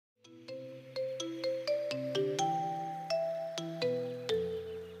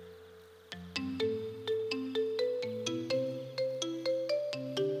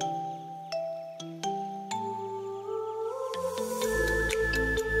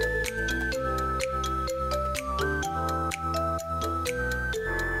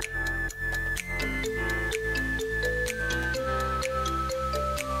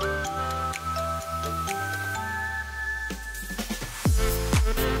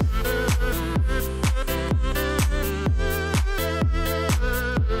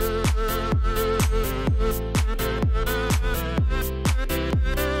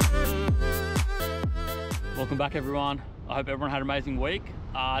back everyone. I hope everyone had an amazing week.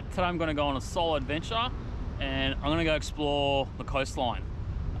 Today I'm going to go on a solo adventure and I'm going to go explore the coastline.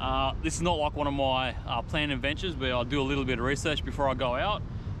 This is not like one of my planned adventures where I'll do a little bit of research before I go out.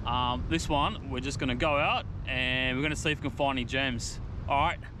 This one, we're just going to go out and we're going to see if we can find any gems.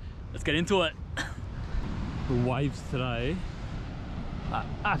 Alright, let's get into it. The waves today are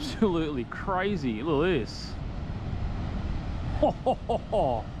absolutely crazy. Look at this.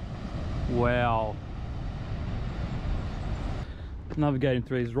 Wow. Navigating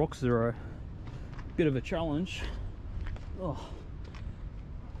through these rocks are a bit of a challenge. Oh.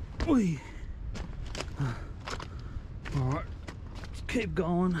 Alright, let's keep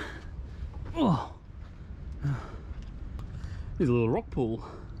going. Oh. There's a little rock pool.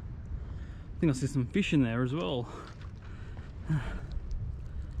 I think I see some fish in there as well.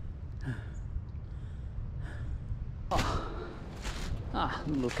 A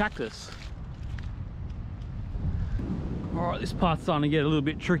little cactus. Alright, this part's starting to get a little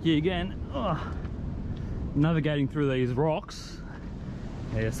bit tricky again. Navigating through these rocks.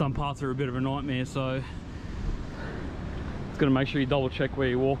 Yeah, some parts are a bit of a nightmare, so it's got to make sure you double check where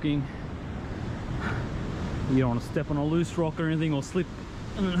you're walking. You don't want to step on a loose rock or anything or slip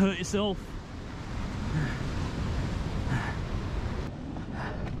and then hurt yourself.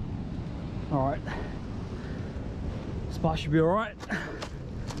 Alright, this part should be alright.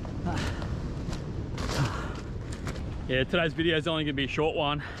 Yeah, today's video is only going to be a short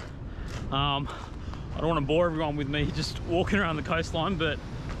one. I don't want to bore everyone with me just walking around the coastline, but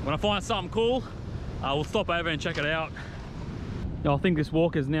when I find something cool, we'll stop over and check it out. I think this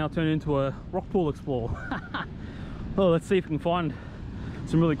walk has now turned into a rock pool explore. Well, let's see if we can find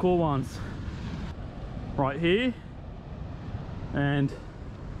some really cool ones. Right here, and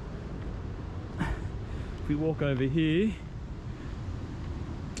if we walk over here,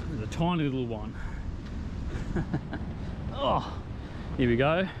 there's a tiny little one. Oh, here we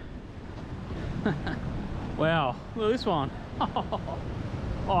go. Wow, look at this one. Oh,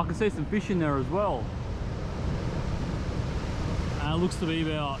 I can see some fish in there as well. It looks to be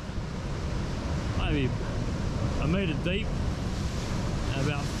about maybe a metre deep, and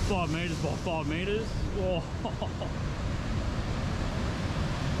about 5 metres by 5 metres. Oh.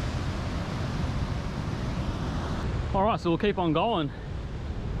 All right, so we'll keep on going.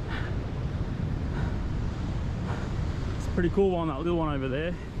 It's a pretty cool one, that little one over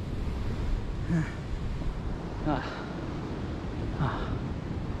there.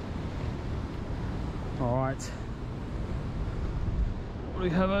 All right, what do we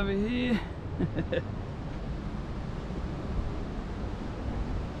have over here?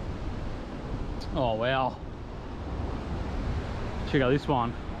 Oh wow, check out this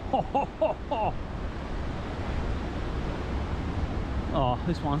one. Oh,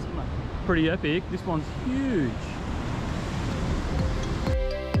 this one's pretty epic. This one's huge.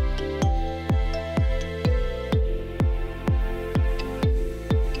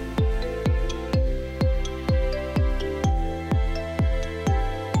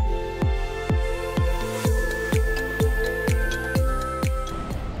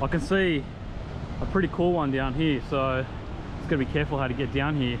 I can see a pretty cool one down here, so just gotta be careful how to get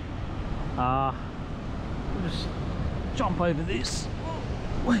down here. We'll just jump over this.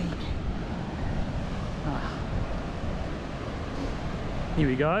 Wait. Here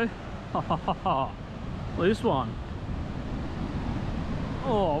we go. Look at this one.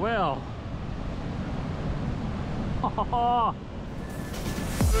 Oh wow.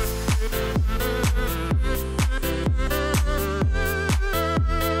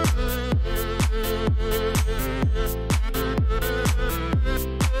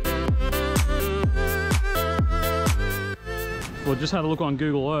 Well, just had a look on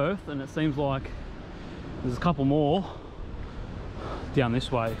Google Earth and it seems like there's a couple more down this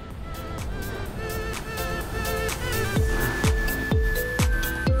way.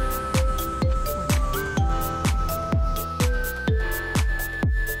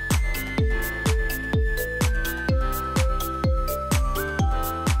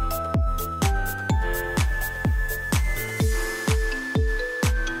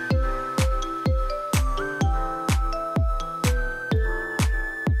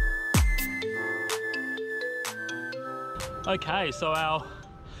 Okay, so our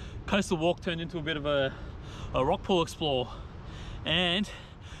coastal walk turned into a bit of a rock pool explore, and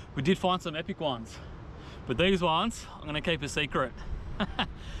we did find some epic ones, but these ones I'm going to keep a secret.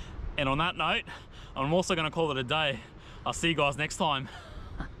 And on that note, I'm also going to call it a day. I'll see you guys next time.